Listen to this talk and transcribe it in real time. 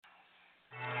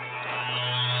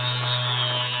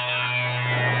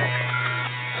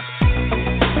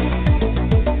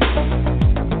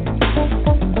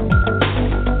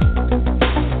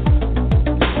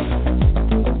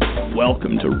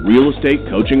Real Estate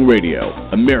Coaching Radio,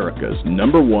 America's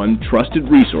 #1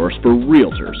 trusted resource for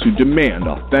realtors who demand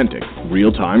authentic,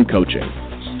 real-time coaching.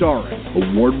 Starring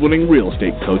award-winning real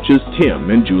estate coaches Tim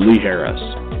and Julie Harris.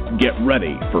 Get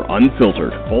ready for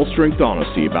unfiltered, full-strength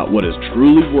honesty about what is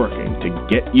truly working to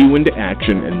get you into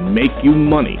action and make you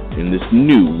money in this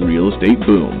new real estate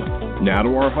boom. Now to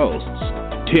our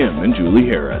hosts, Tim and Julie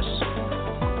Harris.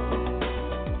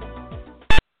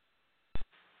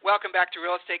 Welcome back to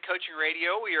Real Estate Coaching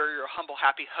Radio. We are your humble,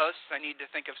 happy hosts. I need to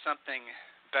think of something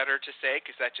better to say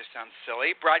because that just sounds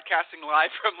silly. Broadcasting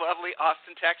live from lovely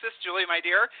Austin, Texas. Julie, my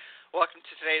dear, welcome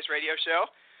to today's radio show.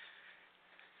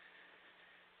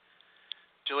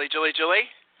 Julie.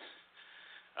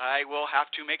 I will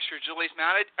have to make sure Julie's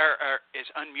mounted or is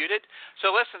unmuted.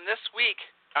 So listen, this week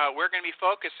we're going to be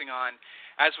focusing on,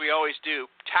 as we always do,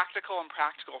 tactical and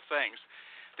practical things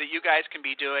that you guys can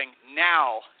be doing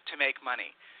now to make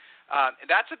money.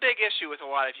 That's a big issue with a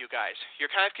lot of you guys.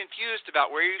 You're kind of confused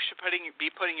about where you should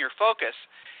be putting your focus,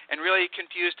 and really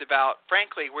confused about,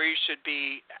 frankly, where you should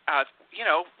be,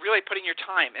 really putting your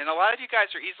time. And a lot of you guys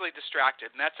are easily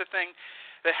distracted, and that's a thing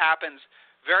that happens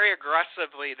very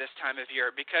aggressively this time of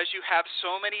year because you have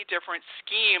so many different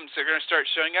schemes that are going to start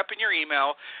showing up in your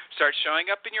email, start showing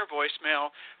up in your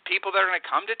voicemail, people that are going to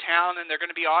come to town and they're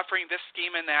going to be offering this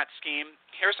scheme and that scheme.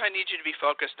 Here's what I need you to be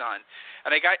focused on.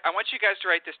 And I want you guys to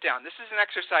write this down. This is an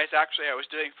exercise actually I was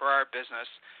doing for our business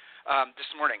this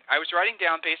morning. I was writing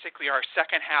down basically our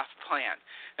second half plan.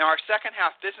 Now our second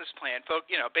half business plan,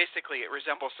 basically it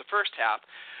resembles the first half.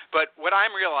 But what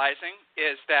I'm realizing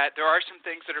is that there are some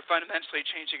things that are fundamentally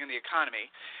changing in the economy.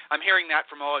 I'm hearing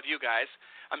that from all of you guys.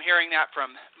 I'm hearing that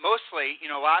from mostly,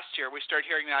 last year we started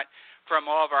hearing that from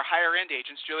all of our higher end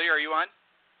agents. Julie, are you on?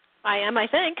 I am,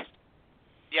 I think.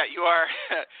 Yeah, you are.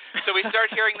 So we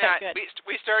started hearing that.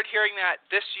 We started hearing that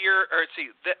this year,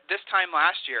 this time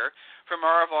last year, from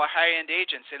all of our high-end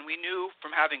agents, and we knew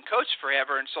from having coached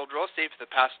forever and sold real estate for the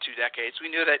past 2 decades,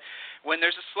 we knew that when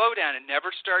there's a slowdown, it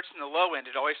never starts in the low end,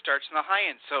 it always starts in the high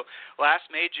end. So last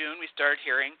May, June, we started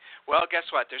hearing, well, guess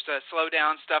what, there's a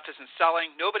slowdown, stuff isn't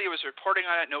selling, nobody was reporting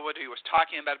on it, nobody was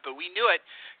talking about it, but we knew it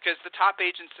because the top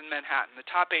agents in Manhattan,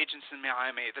 the top agents in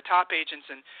Miami, the top agents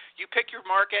in, you pick your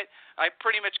market, I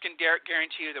pretty much can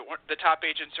guarantee you that the top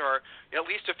agents are, at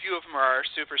least a few of them are our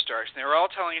superstars, and they were all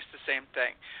telling us the same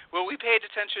thing. Well, we paid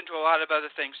attention to a lot of other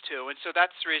things too, and so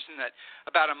that's the reason that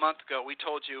about a month ago we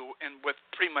told you, and with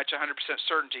pretty much 100%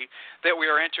 certainty, that we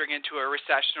are entering into a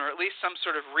recession or at least some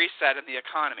sort of reset in the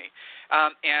economy.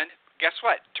 And guess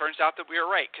what? Turns out that we were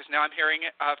right, because now I'm hearing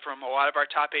from a lot of our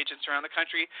top agents around the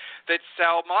country that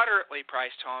sell moderately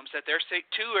priced homes that they're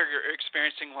too are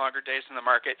experiencing longer days in the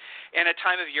market and a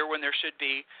time of year when there should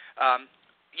be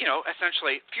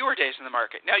essentially fewer days in the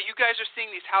market. Now, you guys are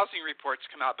seeing these housing reports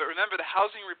come out, but remember, the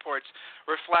housing reports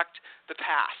reflect the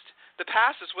past. The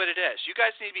past is what it is. You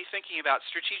guys need to be thinking about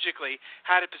strategically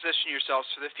how to position yourselves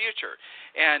for the future.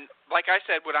 And like I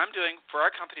said, what I'm doing for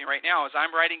our company right now is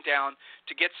I'm writing down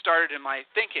to get started in my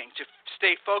thinking, to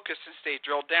stay focused and stay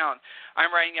drilled down.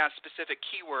 I'm writing down specific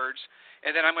keywords,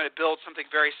 and then I'm going to build something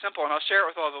very simple, and I'll share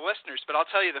it with all the listeners. But I'll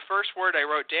tell you, the first word I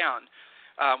wrote down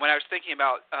when I was thinking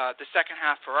about the second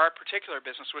half for our particular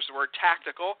business was the word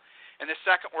tactical, and the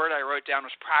second word I wrote down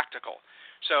was practical.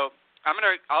 So I'm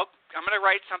going to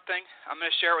write something. I'm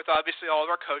going to share it with obviously all of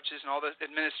our coaches and all the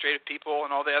administrative people and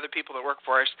all the other people that work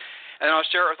for us, and then I'll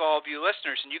share it with all of you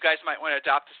listeners, and you guys might want to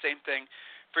adopt the same thing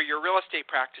for your real estate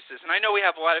practices. And I know we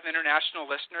have a lot of international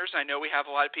listeners. I know we have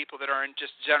a lot of people that are in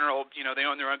just general, they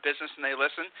own their own business and they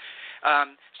listen.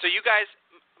 So you guys,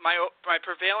 my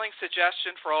prevailing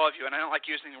suggestion for all of you, and I don't like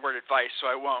using the word advice, so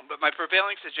I won't, but my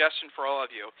prevailing suggestion for all of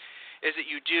you is that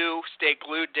you do stay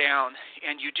glued down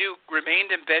and you do remain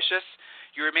ambitious,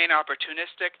 you remain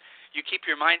opportunistic, you keep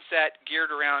your mindset geared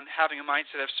around having a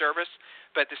mindset of service,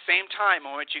 but at the same time,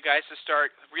 I want you guys to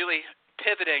start really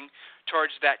pivoting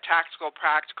towards that tactical,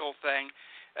 practical thing,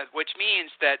 which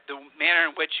means that the manner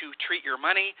in which you treat your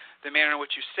money, the manner in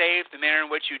which you save, the manner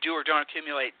in which you do or don't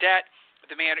accumulate debt,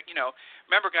 the manner,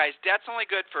 remember guys, debt's only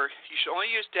good for, you should only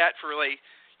use debt for really,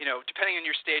 depending on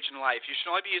your stage in life, you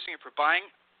should only be using it for buying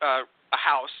a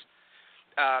house,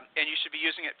 and you should be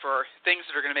using it for things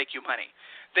that are going to make you money.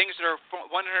 Things that are 100%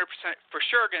 for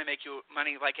sure going to make you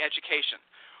money, like education.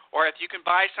 Or if you can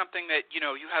buy something that,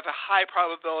 you have a high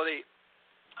probability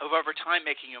of over time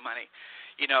making you money.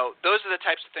 Those are the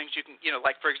types of things you can,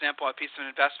 like, for example, a piece of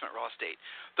investment real estate.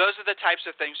 Those are the types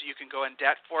of things that you can go in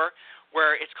debt for,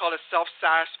 where it's called a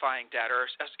self-satisfying debt, or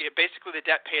basically the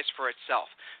debt pays for itself.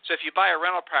 So if you buy a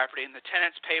rental property and the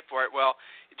tenants pay for it, well,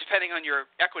 depending on your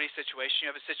equity situation,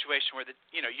 you have a situation where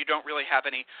you don't really have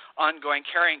any ongoing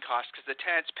carrying costs because the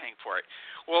tenant's paying for it.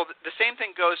 Well, the same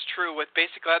thing goes true with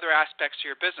basically other aspects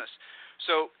of your business.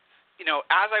 So,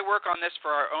 as I work on this for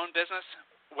our own business,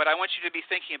 what I want you to be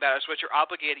thinking about is what you're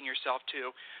obligating yourself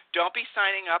to. Don't be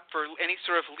signing up for any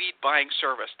sort of lead buying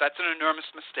service. That's an enormous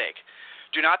mistake.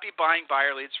 Do not be buying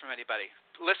buyer leads from anybody.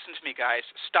 Listen to me, guys.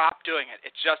 Stop doing it.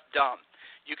 It's just dumb.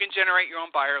 You can generate your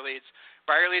own buyer leads.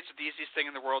 Buyer leads are the easiest thing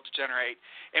in the world to generate.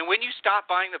 And when you stop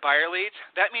buying the buyer leads,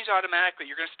 that means automatically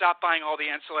you're going to stop buying all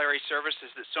the ancillary services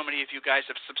that so many of you guys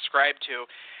have subscribed to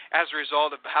as a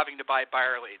result of having to buy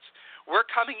buyer leads. We're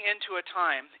coming into a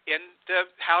time in the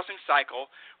housing cycle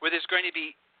where there's going to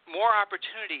be more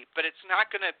opportunity, but it's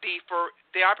not going to be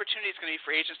the opportunity is going to be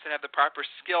for agents that have the proper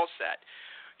skill set.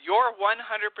 Your 100%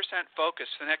 focus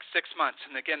for the next 6 months,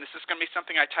 and again, this is going to be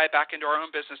something I tie back into our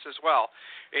own business as well.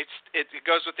 It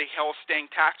goes with the whole staying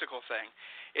tactical thing,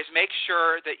 is make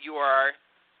sure that you are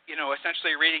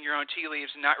essentially reading your own tea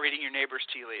leaves and not reading your neighbor's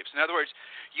tea leaves. In other words,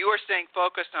 you are staying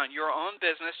focused on your own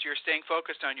business. You're staying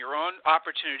focused on your own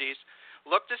opportunities.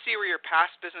 Look to see where your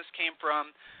past business came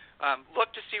from.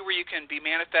 Look to see where you can be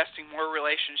manifesting more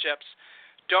relationships.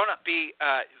 Don't be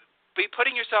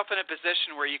putting yourself in a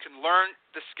position where you can learn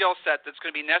the skill set that's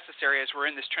going to be necessary as we're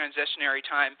in this transitionary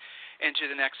time into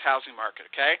the next housing market,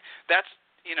 okay? That's,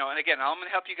 and again, I'm going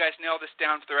to help you guys nail this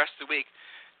down for the rest of the week.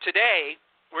 Today,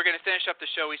 we're going to finish up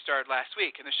the show we started last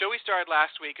week. And the show we started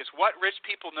last week is what rich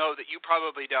people know that you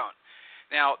probably don't.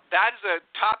 Now, that is a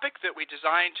topic that we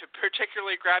designed to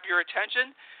particularly grab your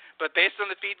attention, but based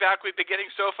on the feedback we've been getting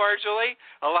so far, Julie,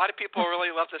 a lot of people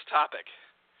really love this topic.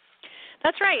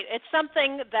 That's right. It's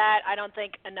something that I don't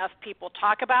think enough people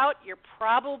talk about. You're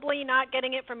probably not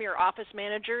getting it from your office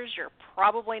managers. You're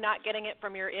probably not getting it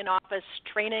from your in-office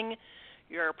training.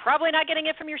 You're probably not getting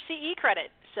it from your CE credit.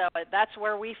 So that's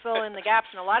where we fill in the gaps.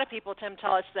 And a lot of people, Tim,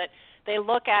 tell us that they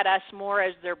look at us more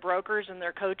as their brokers and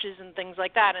their coaches and things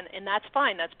like that. And that's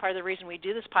fine. That's part of the reason we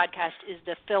do this podcast, is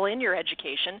to fill in your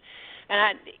education.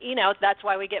 And, that's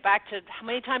why we get back to how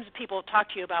many times people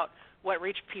talk to you about what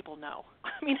rich people know.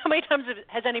 I mean, how many times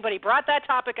has anybody brought that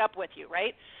topic up with you,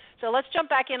 right? So let's jump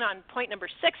back in on point number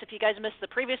 6. If you guys missed the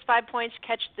previous 5 points,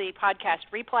 catch the podcast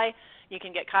replay. You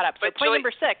can get caught up. So point number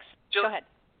 6, go ahead.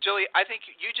 Julie, I think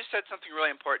you just said something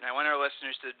really important. I want our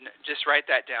listeners to just write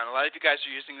that down. A lot of you guys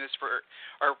are using this for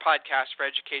our podcast for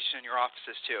education in your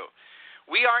offices too.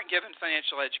 We aren't given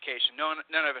financial education. No,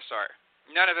 none of us are.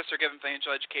 None of us are given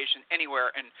financial education anywhere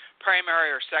in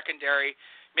primary or secondary.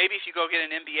 Maybe if you go get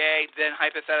an MBA, then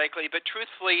hypothetically, but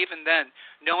truthfully, even then,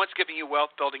 no one's giving you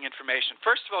wealth-building information.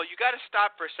 First of all, you got to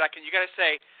stop for a second. You got to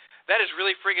say, that is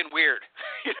really friggin' weird,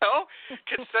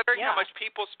 considering how much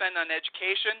people spend on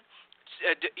education.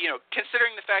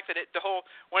 Considering the fact that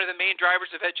one of the main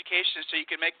drivers of education is so you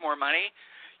can make more money,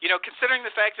 considering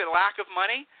the fact that lack of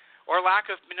money or lack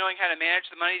of knowing how to manage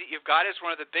the money that you've got is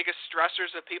one of the biggest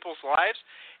stressors of people's lives,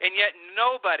 and yet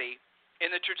nobody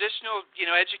in the traditional,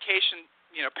 education,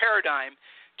 paradigm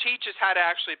teaches how to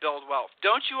actually build wealth.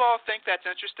 Don't you all think that's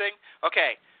interesting?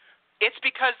 Okay, it's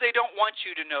because they don't want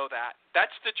you to know that.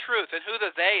 That's the truth, and who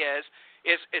the they is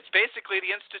it's basically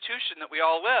the institution that we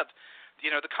all live.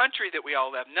 The country that we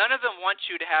all live. None of them want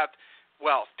you to have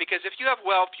wealth, because if you have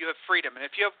wealth, you have freedom, and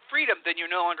if you have freedom, then you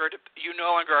no longer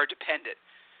are dependent.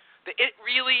 It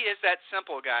really is that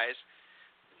simple, guys.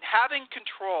 Having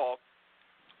control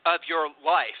of your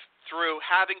life through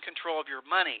having control of your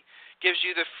money gives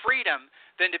you the freedom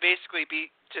then to basically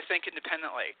to think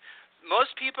independently.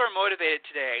 Most people are motivated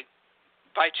today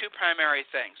by 2 primary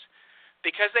things: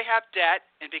 because they have debt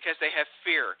and because they have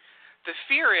fear. The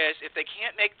fear is if they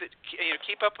can't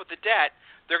keep up with the debt,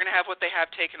 they're going to have what they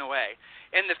have taken away.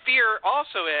 And the fear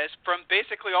also is from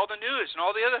basically all the news and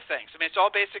all the other things. I mean, it's all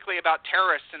basically about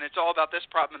terrorists, and it's all about this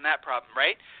problem and that problem,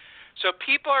 right? So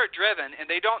people are driven, and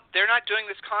they're not doing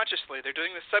this consciously. They're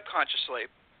doing this subconsciously.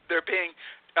 They're being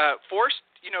forced,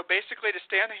 basically to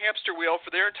stay on the hamster wheel for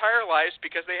their entire lives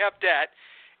because they have debt,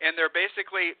 and they're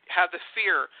basically have the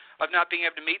fear of not being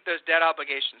able to meet those debt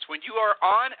obligations. When you are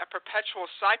on a perpetual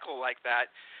cycle like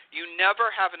that, you never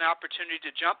have an opportunity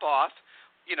to jump off,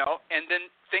 and then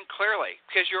think clearly,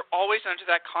 because you're always under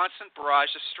that constant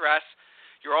barrage of stress.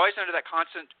 You're always under that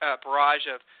constant barrage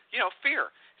of, fear.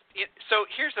 So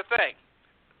here's the thing.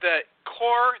 The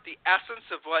core, the essence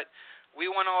of what we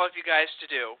want all of you guys to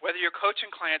do, whether you're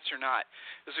coaching clients or not,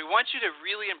 is we want you to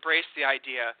really embrace the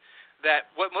idea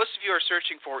that what most of you are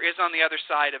searching for is on the other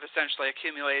side of essentially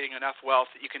accumulating enough wealth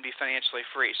that you can be financially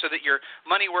free, so that your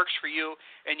money works for you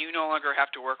and you no longer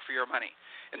have to work for your money.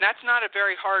 And that's not a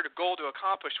very hard goal to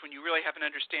accomplish when you really have an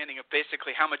understanding of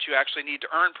basically how much you actually need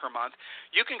to earn per month.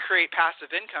 You can create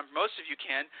passive income, most of you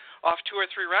can, off 2 or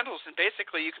 3 rentals, and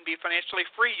basically you can be financially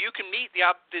free. You can meet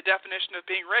the definition of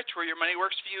being rich, where your money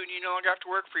works for you and you no longer have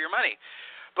to work for your money.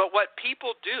 But what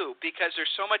people do, because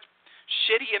there's so much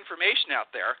shitty information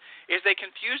out there, is they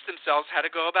confuse themselves how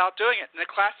to go about doing it. And the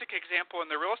classic example in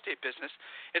the real estate business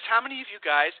is how many of you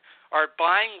guys are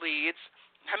buying leads,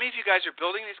 how many of you guys are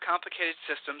building these complicated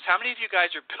systems, how many of you guys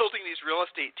are building these real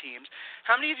estate teams,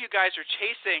 how many of you guys are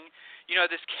chasing,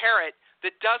 this carrot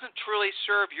that doesn't truly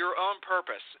serve your own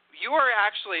purpose. You are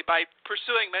actually, by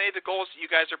pursuing many of the goals that you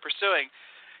guys are pursuing,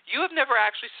 you have never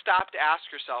actually stopped to ask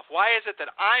yourself, why is it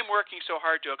that I'm working so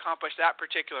hard to accomplish that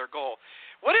particular goal?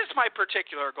 What is my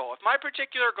particular goal? If my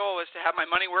particular goal is to have my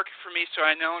money working for me so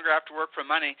I no longer have to work for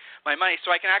my money,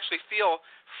 so I can actually feel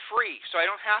free, so I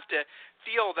don't have to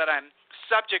feel that I'm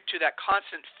subject to that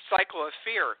constant cycle of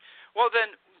fear, well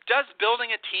then, does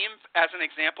building a team, as an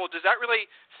example, does that really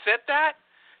fit that?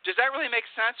 Does that really make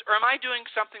sense? Or am I doing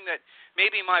something that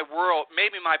maybe my world,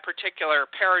 maybe my particular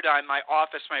paradigm, my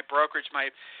office, my brokerage,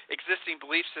 my existing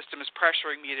belief system is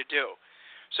pressuring me to do?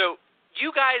 So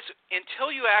you guys, until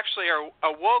you actually are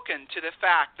awoken to the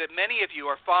fact that many of you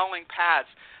are following paths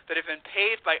that have been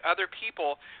paved by other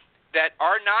people that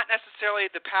are not necessarily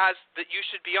the paths that you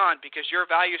should be on, because your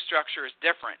value structure is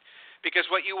different, because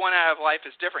what you want out of life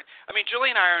is different. I mean, Julie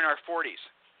and I are in our 40s,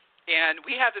 and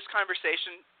we have this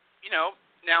conversation,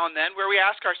 now and then, where we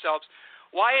ask ourselves,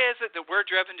 why is it that we're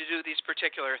driven to do these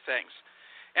particular things?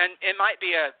 And it might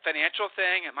be a financial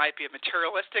thing, it might be a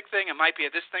materialistic thing, it might be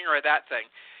a this thing or a that thing.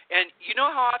 And you know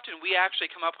how often we actually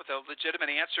come up with a legitimate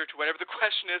answer to whatever the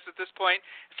question is at this point?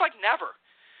 It's like never.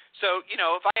 So,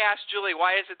 if I ask Julie,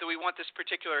 why is it that we want this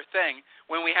particular thing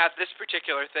when we have this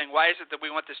particular thing? Why is it that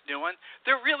we want this new one?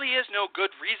 There really is no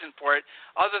good reason for it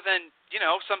other than,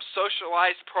 some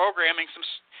socialized programming,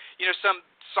 some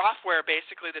software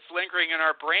basically that's lingering in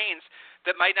our brains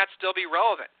that might not still be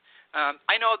relevant.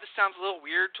 I know this sounds a little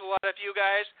weird to a lot of you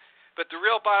guys, but the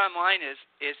real bottom line is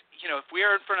if we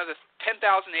are in front of the 10,000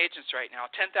 agents right now,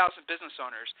 10,000 business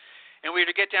owners, and we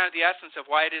were to get down to the essence of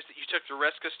why it is that you took the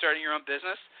risk of starting your own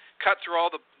business, cut through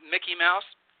all the Mickey Mouse,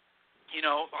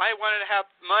 I wanted to have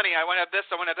money, I want to have this,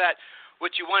 I want to have that.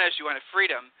 What you want is you want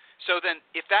freedom. So then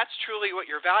if that's truly what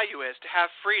your value is, to have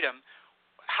freedom,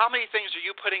 how many things are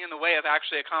you putting in the way of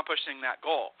actually accomplishing that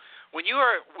goal? When you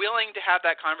are willing to have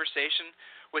that conversation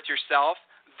with yourself,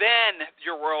 then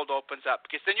your world opens up,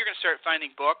 because then you're going to start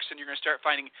finding books, and you're going to start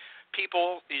finding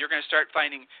people, you're going to start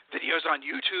finding videos on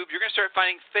YouTube, you're going to start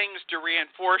finding things to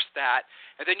reinforce that,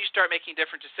 and then you start making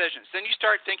different decisions. Then you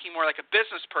start thinking more like a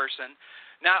business person,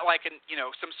 not like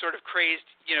some sort of crazed,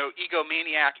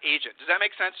 egomaniac agent. Does that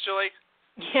make sense, Julie?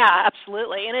 Yeah,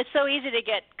 absolutely. And it's so easy to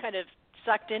get kind of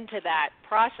sucked into that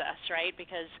process, right?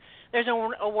 Because there's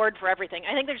an award for everything.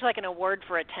 I think there's like an award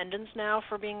for attendance now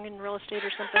for being in real estate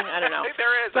or something. I don't know.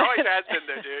 There is. Always has been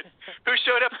there, dude. Who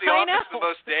showed up at the office the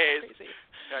most days? Crazy.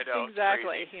 I know.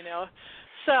 Exactly.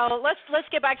 So let's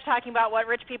get back to talking about what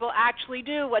rich people actually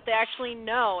do, what they actually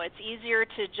know. It's easier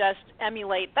to just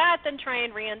emulate that than try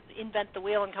and reinvent the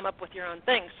wheel and come up with your own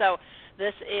thing. So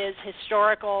this is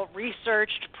historical,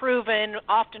 researched, proven,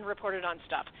 often reported on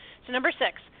stuff. So number 6.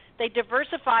 They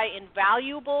diversify in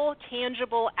valuable,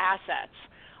 tangible assets.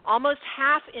 Almost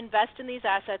half invest in these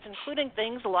assets, including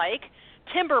things like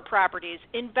timber properties,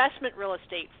 investment real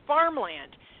estate,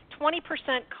 farmland. 20%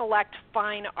 collect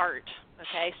fine art.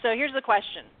 Okay, so here's the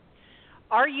question.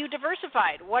 Are you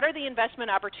diversified? What are the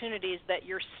investment opportunities that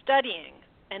you're studying?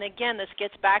 And again, this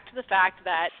gets back to the fact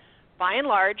that, by and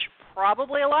large,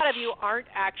 probably a lot of you aren't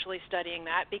actually studying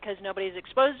that because nobody's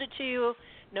exposed it to you.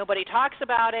 Nobody talks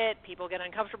about it. People get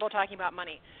uncomfortable talking about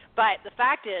money. But the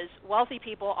fact is, wealthy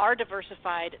people are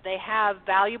diversified. They have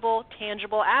valuable,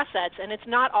 tangible assets, and it's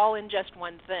not all in just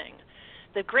one thing.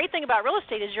 The great thing about real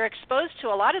estate is you're exposed to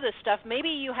a lot of this stuff. Maybe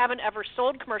you haven't ever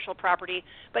sold commercial property,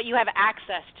 but you have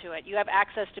access to it. You have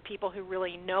access to people who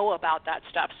really know about that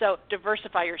stuff. So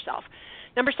diversify yourself.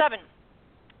 Number 7.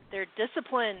 They're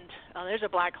disciplined. Oh, there's a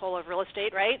black hole of real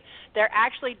estate, right? They're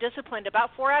actually disciplined.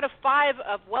 About 4 out of 5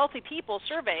 of wealthy people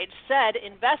surveyed said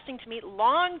investing to meet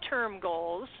long-term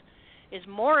goals is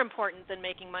more important than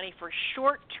making money for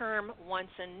short-term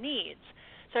wants and needs.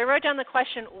 So I wrote down the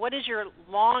question, what is your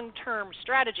long-term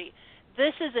strategy?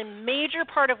 This is a major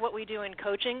part of what we do in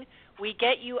coaching. We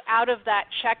get you out of that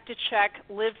check-to-check,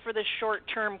 live for the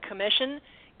short-term commission,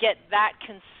 get that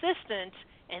consistent,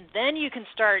 And then you can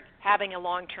start having a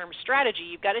long-term strategy.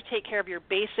 You've got to take care of your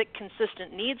basic,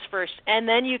 consistent needs first, and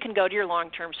then you can go to your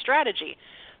long-term strategy.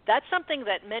 That's something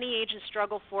that many agents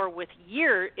struggle for with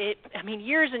years and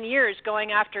years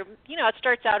going after, it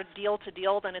starts out deal to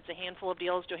deal, then it's a handful of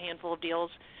deals to a handful of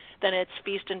deals, then it's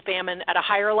feast and famine at a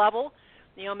higher level.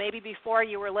 Maybe before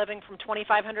you were living from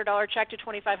 $2,500 check to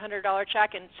 $2,500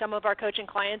 check, and some of our coaching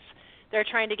clients, they're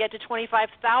trying to get to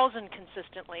 $25,000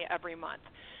 consistently every month.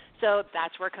 So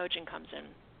that's where coaching comes in.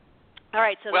 All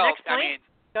right, so the next point,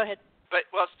 go ahead. But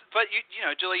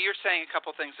Julie, you're saying a couple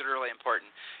things that are really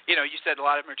important. You said a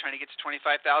lot of them are trying to get to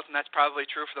 25,000. That's probably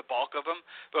true for the bulk of them.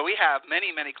 But we have many,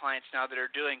 many clients now that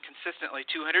are doing consistently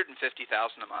 $250,000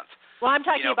 a month. Well, I'm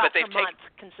talking about per month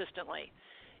consistently.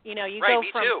 You go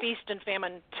from feast and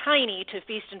famine tiny to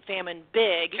feast and famine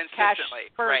big.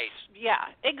 Consistently, cash first. Right. Yeah,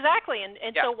 exactly. And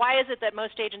so why is it that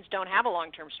most agents don't have a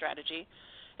long-term strategy?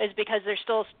 Is because they're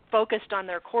still focused on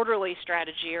their quarterly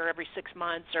strategy or every 6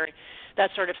 months or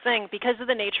that sort of thing, because of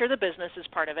the nature of the business is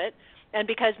part of it, and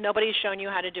because nobody's shown you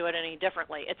how to do it any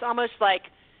differently. It's almost like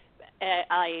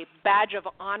a badge of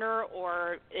honor,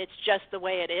 or it's just the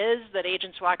way it is that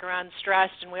agents walk around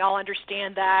stressed, and we all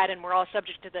understand that, and we're all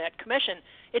subject to that commission.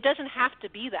 It doesn't have to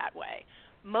be that way.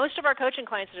 Most of our coaching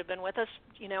clients that have been with us,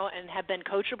 and have been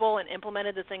coachable and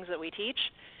implemented the things that we teach,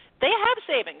 they have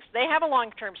savings. They have a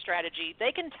long-term strategy.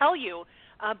 They can tell you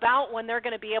about when they're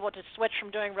going to be able to switch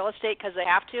from doing real estate because they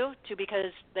have to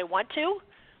because they want to.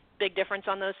 Big difference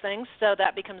on those things. So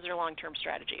that becomes their long-term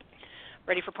stragy.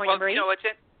 Ready for point number 8?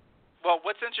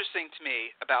 What's interesting to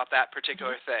me about that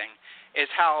particular thing is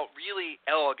how really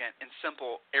elegant and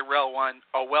simple a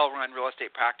well-run real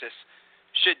estate practice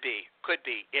should be, could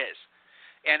be, is.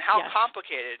 And how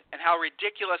complicated and how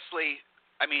ridiculously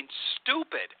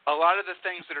stupid a lot of the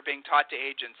things that are being taught to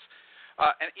agents.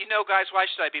 And guys, why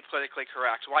should I be politically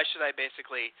correct? Why should I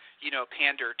basically,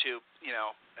 pander to,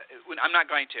 when I'm not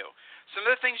going to. Some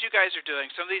of the things you guys are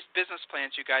doing, some of these business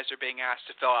plans you guys are being asked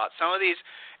to fill out, some of these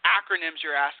acronyms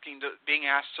you're being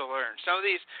asked to learn, some of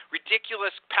these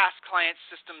ridiculous past client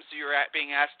systems you're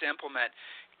being asked to implement.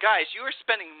 Guys, you are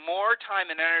spending more time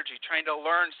and energy trying to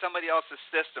learn somebody else's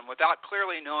system without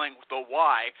clearly knowing the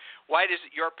why. Why is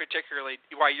it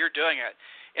why you're doing it?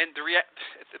 And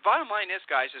the bottom line is,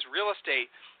 guys, is real estate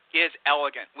is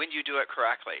elegant when you do it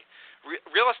correctly.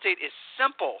 Real estate is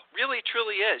simple, really,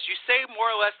 truly is. You say more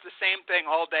or less the same thing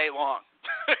all day long.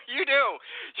 You do.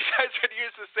 You guys would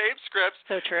use the same scripts,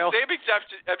 so true. The same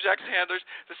objection handlers,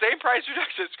 the same price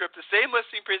reduction script, the same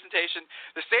listing presentation,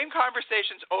 the same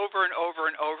conversations over and over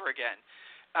and over again.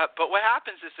 But what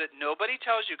happens is that nobody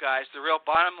tells you guys the real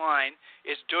bottom line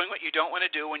is doing what you don't want to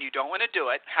do when you don't want to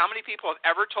do it. How many people have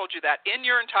ever told you that in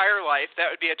your entire life? That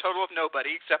would be a total of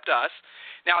nobody except us.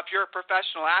 Now, if you're a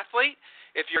professional athlete,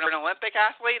 if you're an Olympic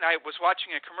athlete, I was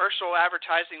watching a commercial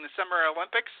advertising the Summer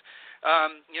Olympics, a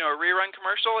rerun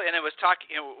commercial, and it was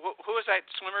talking, who was that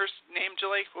swimmer's name,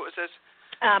 Julie? What was his?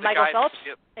 Michael Phelps,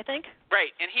 I think.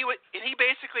 Right, and he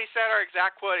basically said our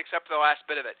exact quote except for the last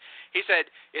bit of it. He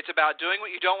said, it's about doing what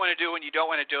you don't want to do when you don't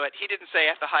want to do it. He didn't say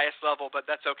at the highest level, but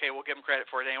that's okay. We'll give him credit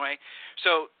for it anyway.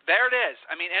 So there it is.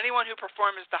 Anyone who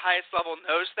performs at the highest level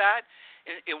knows that.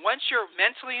 And once you're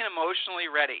mentally and emotionally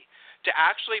ready to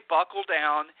actually buckle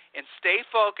down and stay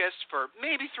focused for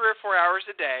maybe 3 or 4 hours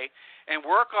a day and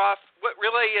work off what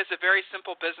really is a very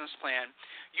simple business plan,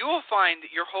 you will find that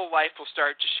your whole life will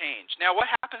start to change. Now, what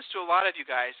happens to a lot of you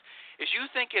guys is you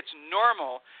think it's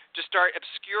normal to start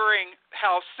obscuring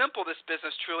how simple this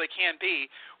business truly can be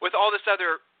with all this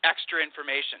other extra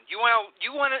information. You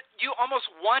almost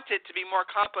want it to be more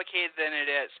complicated than it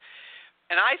is.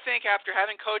 And I think after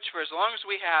having coached for as long as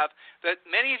we have, that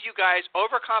many of you guys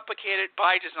overcomplicate it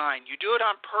by design. You do it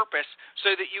on purpose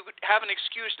so that you have an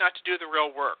excuse not to do the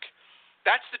real work.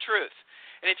 That's the truth.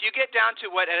 And if you get down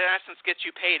to what, in essence, gets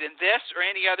you paid in this or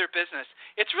any other business,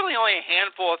 it's really only a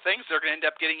handful of things that are going to end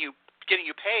up getting you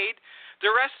paid.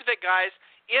 The rest of it, guys,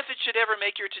 if it should ever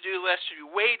make your to-do list, should be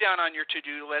way down on your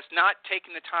to-do list, not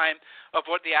taking the time of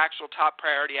what the actual top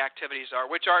priority activities are,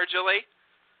 which are, Julie?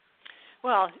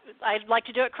 Well, I'd like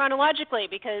to do it chronologically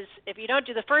because if you don't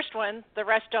do the first one, the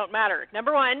rest don't matter.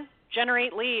 Number 1,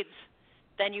 generate leads.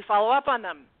 Then you follow up on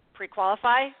them.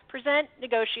 Pre-qualify, present,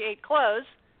 negotiate, close,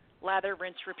 lather,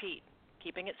 rinse, repeat.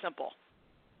 Keeping it simple.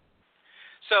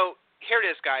 So here it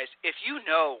is, guys. If you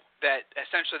know that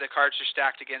essentially the cards are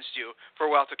stacked against you for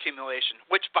wealth accumulation,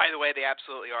 which, by the way, they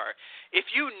absolutely are. If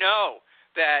you know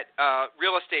that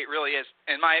real estate really is,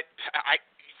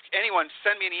 anyone,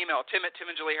 send me an email,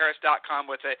 tim@timandjulieharris.com,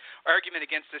 with an argument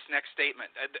against this next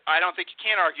statement. I don't think you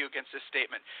can argue against this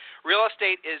statement. Real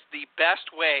estate is the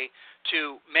best way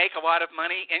to make a lot of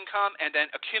money, income, and then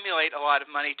accumulate a lot of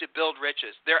money to build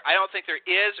riches. I don't think there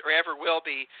is or ever will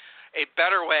be a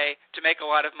better way to make a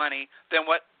lot of money than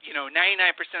what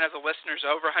 99% of the listeners,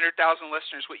 over 100,000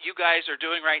 listeners, what you guys are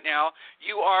doing right now.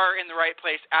 You are in the right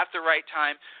place at the right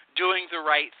time, doing the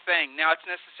right thing. Now it's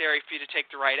necessary for you to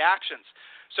take the right actions.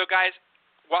 So guys,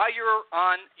 while you're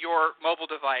on your mobile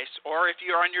device, or if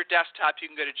you're on your desktop, you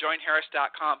can go to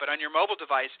joinharris.com, but on your mobile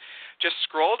device, just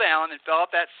scroll down and fill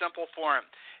out that simple form.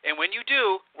 And when you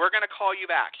do, we're going to call you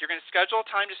back. You're going to schedule a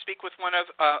time to speak with one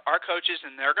of our coaches,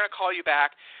 and they're going to call you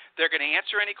back. They're going to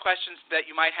answer any questions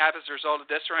that you might have as a result of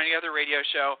this or any other radio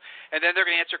show, and then they're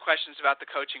going to answer questions about the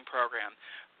coaching program.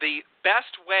 The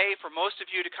best way for most of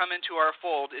you to come into our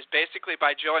fold is basically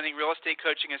by joining Real Estate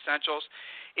Coaching Essentials.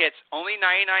 It's only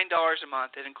 $99 a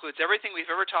month. It includes everything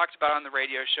we've ever talked about on the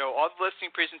radio show, all the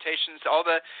listing presentations, all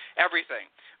the everything,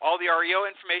 all the REO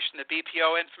information, the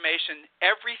BPO information,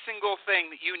 every single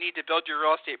thing that you need to build your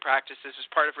real estate practices is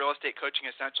part of Real Estate Coaching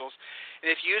Essentials.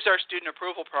 And if you use our student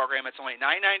approval program, it's only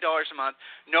 $99 a month,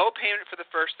 no payment for the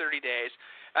first 30 days.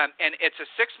 And it's a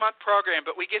 6-month program,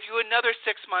 but we give you another 6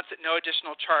 months at no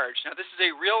additional charge. Now, this is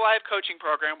a real-live coaching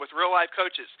program with real-live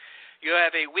coaches. You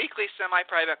have a weekly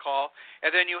semi-private call,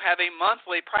 and then you have a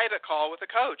monthly private call with a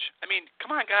coach. I mean,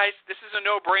 come on, guys. This is a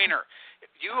no-brainer.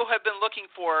 You have been looking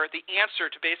for the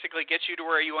answer to basically get you to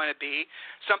where you want to be,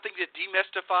 something to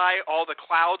demystify all the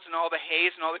clouds and all the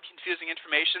haze and all the confusing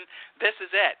information. This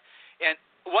is it. And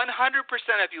 100%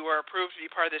 of you are approved to be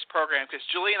part of this program because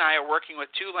Julie and I are working with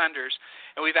 2 lenders,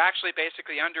 and we've actually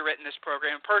basically underwritten this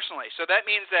program personally. So that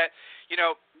means that,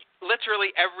 literally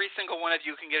every single one of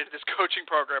you can get into this coaching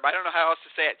program. I don't know how else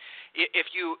to say it. If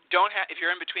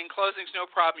you're in between closings, no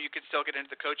problem. You can still get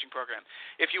into the coaching program.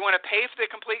 If you want to pay for the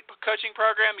complete coaching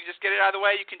program, you just get it out of the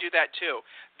way, you can do that too.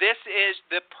 This is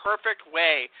the perfect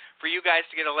way for you guys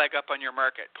to get a leg up on your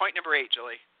market. Point number 8,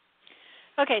 Julie.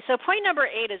 Okay, so point number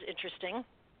 8 is interesting.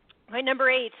 Point number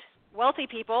 8, wealthy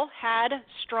people had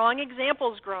strong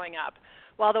examples growing up.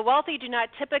 While the wealthy do not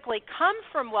typically come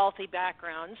from wealthy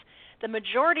backgrounds, the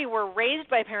majority were raised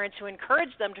by parents who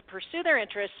encouraged them to pursue their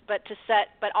interests but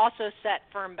also set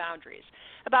firm boundaries.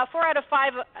 About 4 out of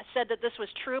 5 said that this was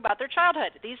true about their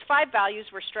childhood. These 5 values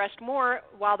were stressed more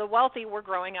while the wealthy were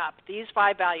growing up. These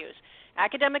 5 values: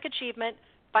 academic achievement,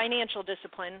 financial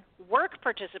discipline, work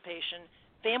participation,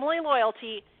 family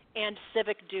loyalty, and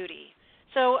civic duty.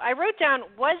 So I wrote down,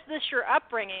 was this your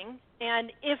upbringing?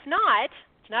 And if not,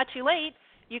 it's not too late.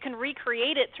 You can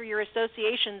recreate it through your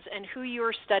associations and who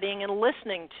you're studying and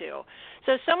listening to.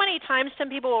 So many times some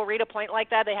people will read a point like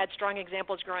that. They had strong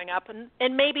examples growing up,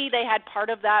 and maybe they had part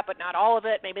of that, but not all of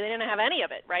it. Maybe they didn't have any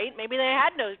of it, right? Maybe they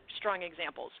had no strong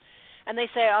examples. And they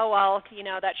say, oh, well,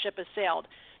 that ship has sailed.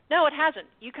 No, it hasn't.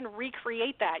 You can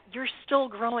recreate that. You're still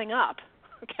growing up.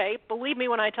 Okay, believe me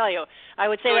when I tell you. I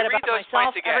would say Julie, that about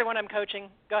myself, everyone I'm coaching.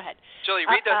 Go ahead. Julie,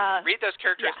 read those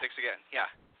characteristics again. Yeah.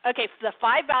 Okay, so the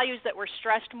 5 values that were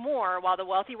stressed more while the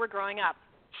wealthy were growing up: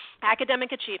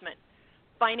 academic achievement,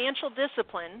 financial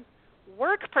discipline,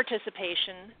 work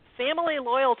participation, family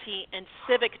loyalty, and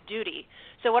civic duty.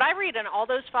 So what I read in all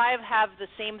those 5 have the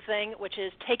same thing, which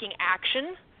is taking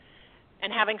action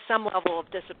and having some level of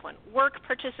discipline. Work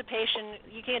participation,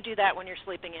 you can't do that when you're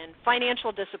sleeping in.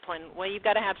 Financial discipline, well, you've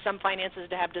got to have some finances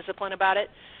to have discipline about it.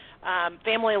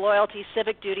 Family loyalty,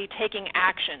 civic duty, taking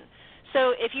action.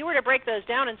 So if you were to break those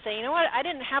down and say, you know what, I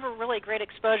didn't have a really great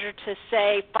exposure to,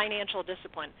 say, financial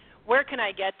discipline. Where can I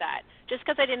get that? Just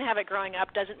because I didn't have it growing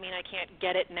up doesn't mean I can't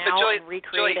get it now and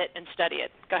recreate it and study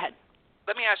it. Go ahead.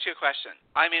 Let me ask you a question.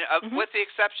 I mean, with the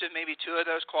exception of maybe 2 of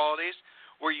those qualities,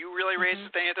 were you really raised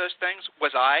with any of those things?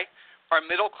 Was I? Are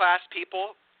middle-class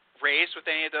people raised with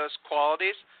any of those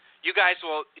qualities? You guys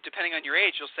will, depending on your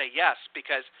age, you'll say yes,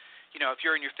 because, if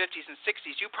you're in your 50s and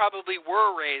 60s, you probably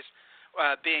were raised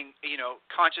being,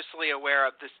 consciously aware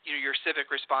of this, your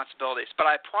civic responsibilities. But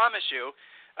I promise you,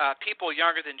 people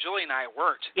younger than Julie and I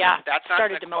weren't. Yeah, that's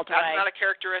started to melt away. That's not a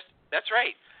characteristic. That's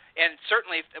right. And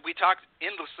certainly, we talked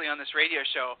endlessly on this radio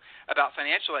show about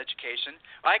financial education.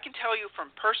 I can tell you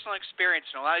from personal experience,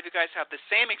 and a lot of you guys have the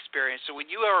same experience, so when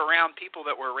you are around people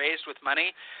that were raised with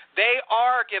money, they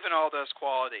are given all those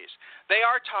qualities. They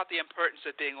are taught the importance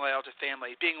of being loyal to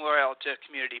family, being loyal to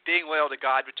community, being loyal to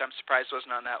God, which I'm surprised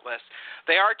wasn't on that list.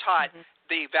 They are taught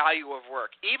the value of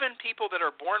work. Even people that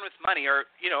are born with money are,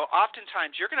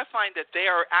 oftentimes you're going to find that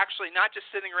they are actually not just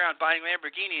sitting around buying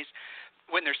Lamborghinis.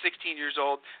 when they're 16 years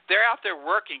old, they're out there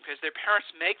working because their parents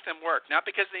make them work, not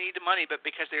because they need the money, but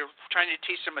because they're trying to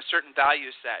teach them a certain value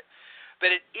set.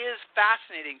 But it is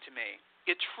fascinating to me.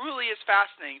 It truly is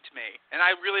fascinating to me, and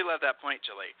I really love that point,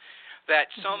 Julie, that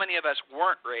so many of us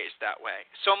weren't raised that way.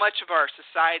 So much of our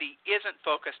society isn't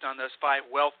focused on those 5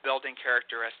 wealth-building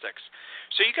characteristics.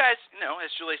 So you guys,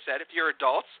 as Julie said, if you're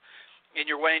adults and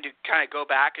you're wanting to kind of go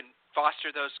back and foster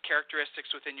those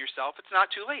characteristics within yourself, it's not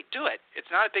too late. Do it. It's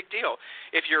not a big deal.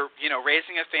 If you're,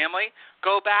 raising a family,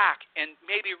 go back and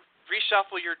maybe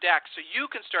reshuffle your deck so you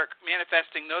can start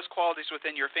manifesting those qualities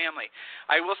within your family.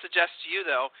 I will suggest to you,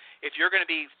 though, if you're going to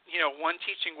be, one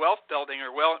teaching wealth building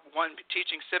or one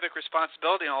teaching civic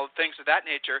responsibility and all the things of that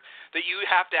nature, that you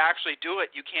have to actually do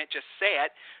it. You can't just say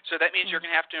it. So that means you're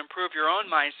going to have to improve your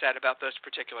own mindset about those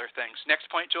particular things.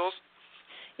 Next point, Jules.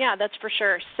 Yeah, that's for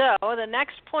sure. So the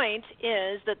next point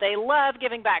is that they love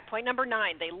giving back. Point number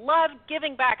 9, they love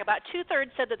giving back. About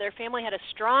 2/3 said that their family had a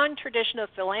strong tradition of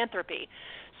philanthropy.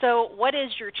 So what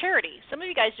is your charity? Some of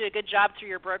you guys do a good job through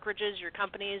your brokerages, your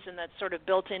companies, and that's sort of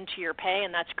built into your pay,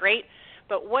 and that's great.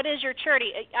 But what is your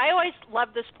charity? I always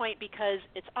love this point because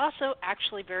it's also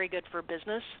actually very good for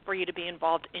business for you to be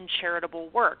involved in charitable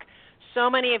work. So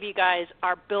many of you guys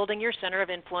are building your center of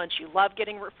influence. You love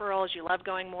getting referrals. You love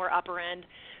going more upper end.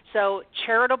 So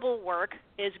charitable work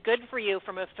is good for you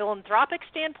from a philanthropic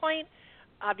standpoint,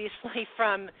 obviously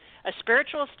from a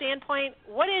spiritual standpoint.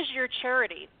 What is your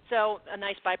charity? So a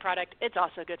nice byproduct, it's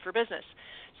also good for business.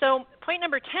 So point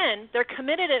number 10, they're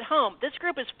committed at home. This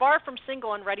group is far from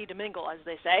single and ready to mingle, as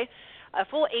they say. A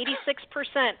full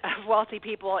 86% of wealthy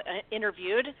people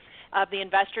interviewed, of the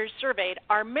investors surveyed,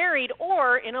 are married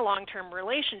or in a long-term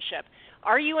relationship.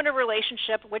 Are you in a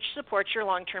relationship which supports your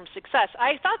long-term success?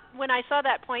 I thought when I saw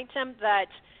that point, Tim, that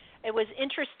it was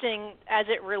interesting as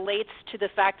it relates to the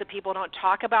fact that people don't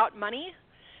talk about money,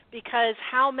 because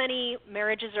how many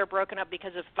marriages are broken up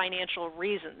because of financial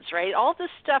reasons, right? All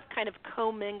this stuff kind of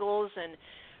commingles and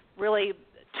really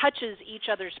touches each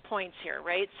other's points here,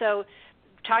 right? So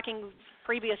talking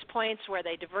previous points where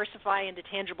they diversify into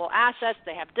tangible assets,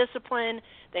 they have discipline,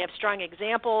 they have strong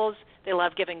examples, they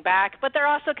love giving back, but they're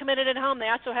also committed at home. They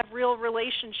also have real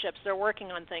relationships. They're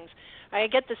working on things. I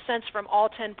get the sense from all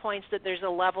 10 points that there's a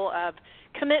level of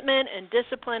commitment and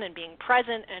discipline and being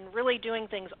present and really doing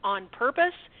things on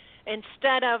purpose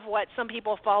instead of what some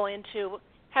people fall into,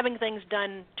 having things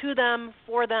done to them,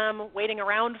 for them, waiting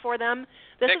around for them.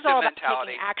 This is all about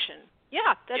taking action.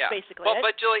 Yeah, that's basically it.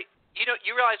 But Julie,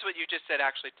 you realize what you just said,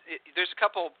 actually. There's a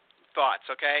couple thoughts,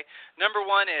 okay? Number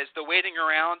 1 is the waiting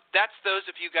around. That's those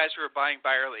of you guys who are buying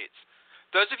buyer leads.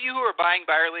 Those of you who are buying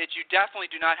buyer leads, you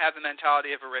definitely do not have the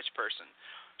mentality of a rich person.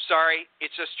 Sorry,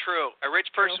 it's just true. A rich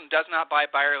person does not buy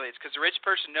buyer leads because a rich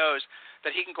person knows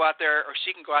that he can go out there or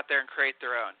she can go out there and create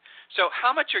their own. So how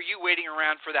much are you waiting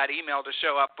around for that email to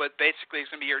show up with basically is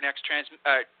going to be your next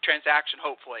transaction,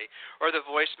 hopefully, or the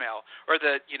voicemail, or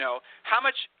how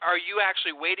much are you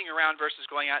actually waiting around versus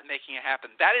going out and making it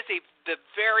happen? That is the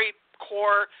very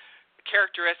core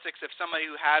characteristics of somebody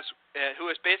who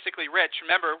is basically rich.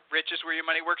 Remember, rich is where your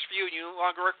money works for you. You no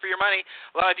longer work for your money.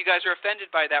 A lot of you guys are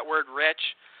offended by that word rich.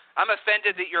 I'm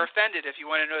offended that you're offended, if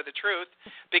you want to know the truth,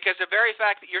 because the very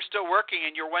fact that you're still working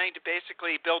and you're wanting to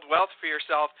basically build wealth for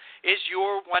yourself is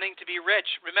you're wanting to be rich.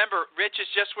 Remember, rich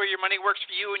is just where your money works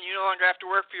for you and you no longer have to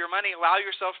work for your money. Allow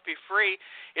yourself to be free.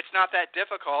 It's not that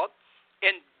difficult.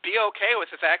 And be okay with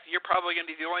the fact that you're probably going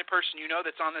to be the only person you know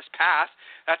that's on this path.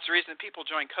 That's the reason people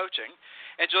join coaching.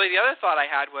 And Julie, the other thought I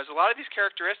had was a lot of these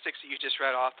characteristics that you just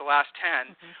read off, the last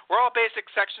 10, were all basic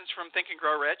sections from Think and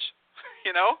Grow Rich.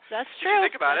 That's true. If you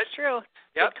think about That's true.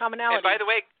 Yep. Good commonality. And by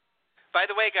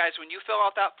the way, guys, when you fill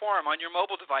out that form on your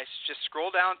mobile device, just scroll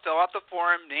down, fill out the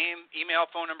form, name, email,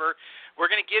 phone number.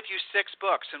 We're going to give you 6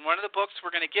 books, and one of the books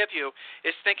we're going to give you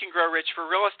is Think and Grow Rich for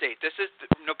Real Estate. This is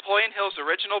Napoleon Hill's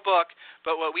original book,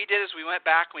 but what we did is we went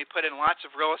back and we put in lots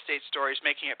of real estate stories,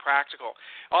 making it practical.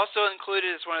 Also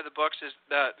included as one of the books is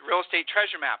the Real Estate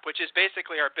Treasure Map, which is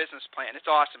basically our business plan. It's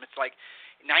awesome. It's like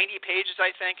 90 pages, I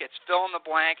think. It's fill in the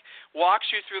blank, walks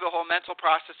you through the whole mental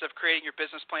process of creating your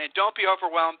business plan. Don't be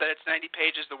overwhelmed that it's 90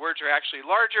 pages. The words are actually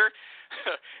larger,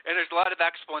 and there's a lot of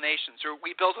explanations.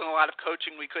 We built in a lot of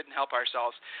coaching. We couldn't help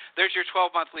ourselves. There's your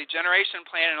 12-month lead generation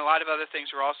plan, and a lot of other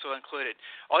things are also included.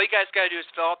 All you guys got to do is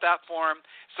fill out that form.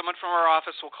 Someone from our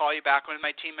office will call you back. One of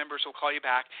my team members will call you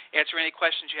back, answer any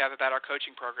questions you have about our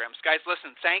coaching programs. Guys,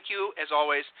 listen, thank you, as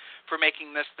always, for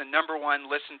making this the #1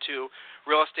 listen-to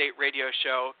real estate radio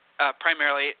show,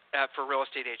 primarily for real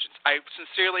estate agents. I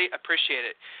sincerely appreciate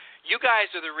it. You guys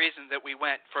are the reason that we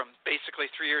went from basically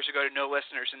 3 years ago to no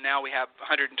listeners, and now we have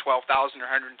 112,000 or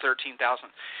 113,000.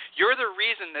 You're the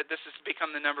reason that this has become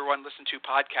the number one listened to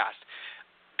podcast,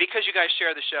 because you guys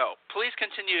share the show. Please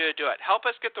continue to do it. Help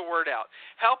us get the word out.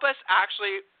 Help us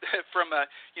actually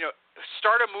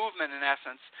start a movement, in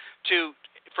essence,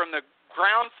 from the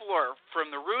ground floor,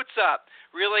 from the roots up,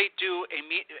 really do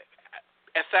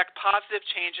affect positive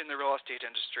change in the real estate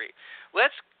industry.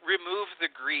 Let's remove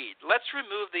the greed. Let's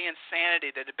remove the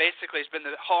insanity that basically has been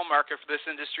the hallmark of this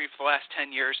industry for the last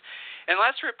 10 years, and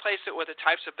let's replace it with the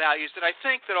types of values that I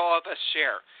think that all of us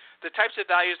share, the types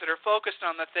of values that are focused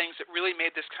on the things that really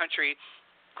made this country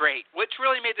great, which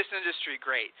really made this industry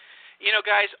great.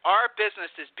 Guys, our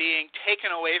business is being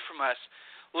taken away from us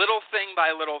little thing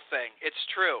by little thing. It's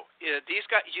true. These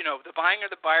guys, the buying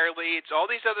of the buyer leads, all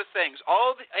these other things,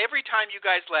 every time you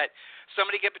guys let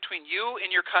somebody get between you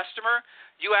and your customer,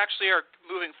 you actually are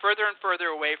moving further and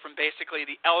further away from basically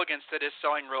the elegance that is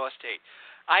selling real estate.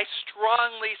 I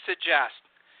strongly suggest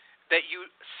that you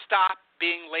stop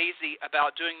being lazy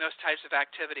about doing those types of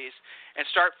activities and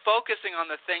start focusing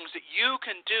on the things that you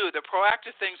can do, the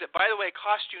proactive things that, by the way,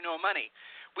 cost you no money.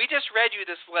 We just read you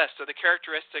this list of the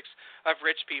characteristics of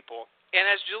rich people. And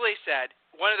as Julie said,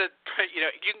 one of the you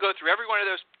can go through every one of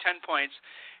those 10 points,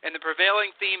 and the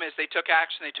prevailing theme is they took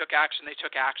action, they took action, they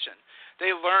took action.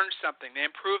 They learned something. They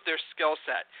improved their skill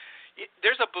set.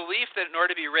 There's a belief that in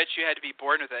order to be rich, you had to be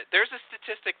born with it. There's a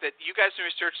statistic that you guys can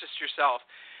research this yourself,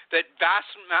 that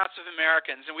vast amounts of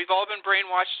Americans, and we've all been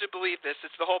brainwashed to believe this,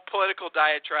 it's the whole political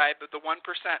diatribe of the 1%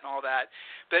 and all that,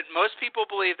 but most people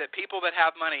believe that people that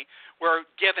have money were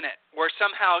given it, or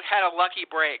somehow had a lucky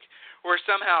break, or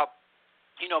somehow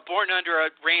born under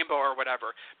a rainbow or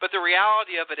whatever. But the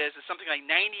reality of it is something like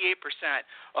 98%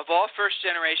 of all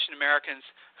first-generation Americans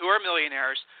who are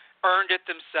millionaires earned it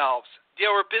themselves. They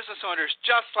were business owners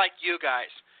just like you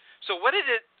guys. So what is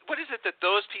it that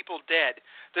those people did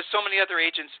that so many other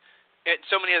agents,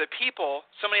 so many other people,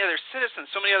 so many other citizens,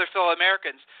 so many other fellow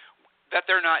Americans that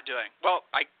they're not doing? Well,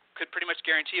 I could pretty much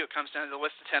guarantee you it comes down to the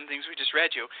list of 10 things we just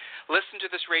read you. Listen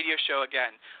to this radio show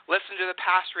again. Listen to the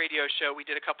past radio show we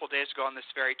did a couple days ago on this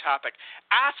very topic.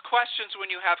 Ask questions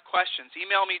when you have questions.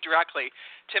 Email me directly,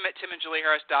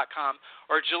 tim@timandjulieharris.com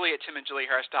or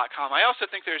julie@timandjulieharris.com. I also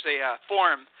think there's a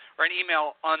form or an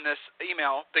email on this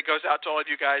email that goes out to all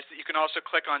of you guys that you can also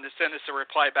click on to send us a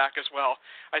reply back as well.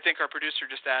 I think our producer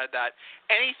just added that.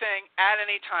 Anything at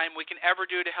any time we can ever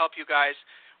do to help you guys,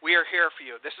 we are here for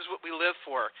you. This is what we live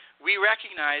for. We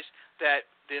recognize that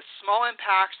the small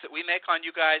impacts that we make on you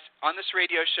guys on this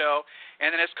radio show and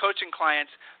then as coaching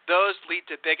clients, those lead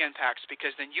to big impacts,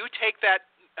 because then you take that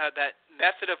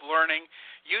method of learning,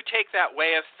 you take that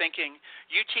way of thinking,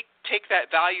 you take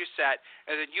that value set,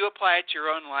 and then you apply it to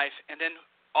your own life, and then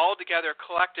all together,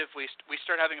 collectively, we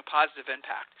start having a positive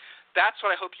impact. That's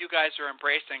what I hope you guys are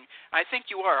embracing. I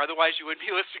think you are. Otherwise, you wouldn't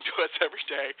be listening to us every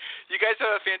day. You guys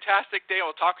have a fantastic day.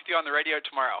 We'll talk with you on the radio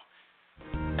tomorrow.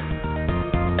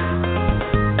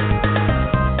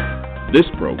 This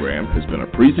program has been a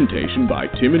presentation by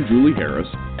Tim and Julie Harris,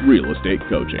 Real Estate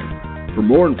Coaching. For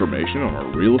more information on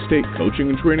our real estate coaching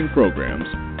and training programs,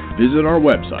 visit our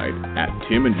website at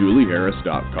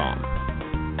timandjulieharris.com.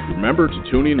 Remember to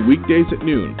tune in weekdays at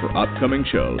noon for upcoming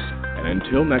shows. And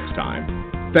until next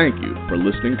time, thank you for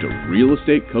listening to Real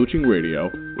Estate Coaching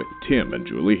Radio with Tim and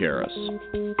Julie Harris.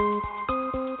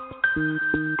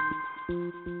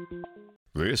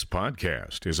 This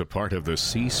podcast is a part of the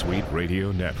C-Suite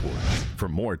Radio Network. For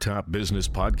more top business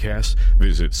podcasts,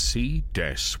 visit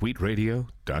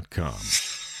c-suiteradio.com.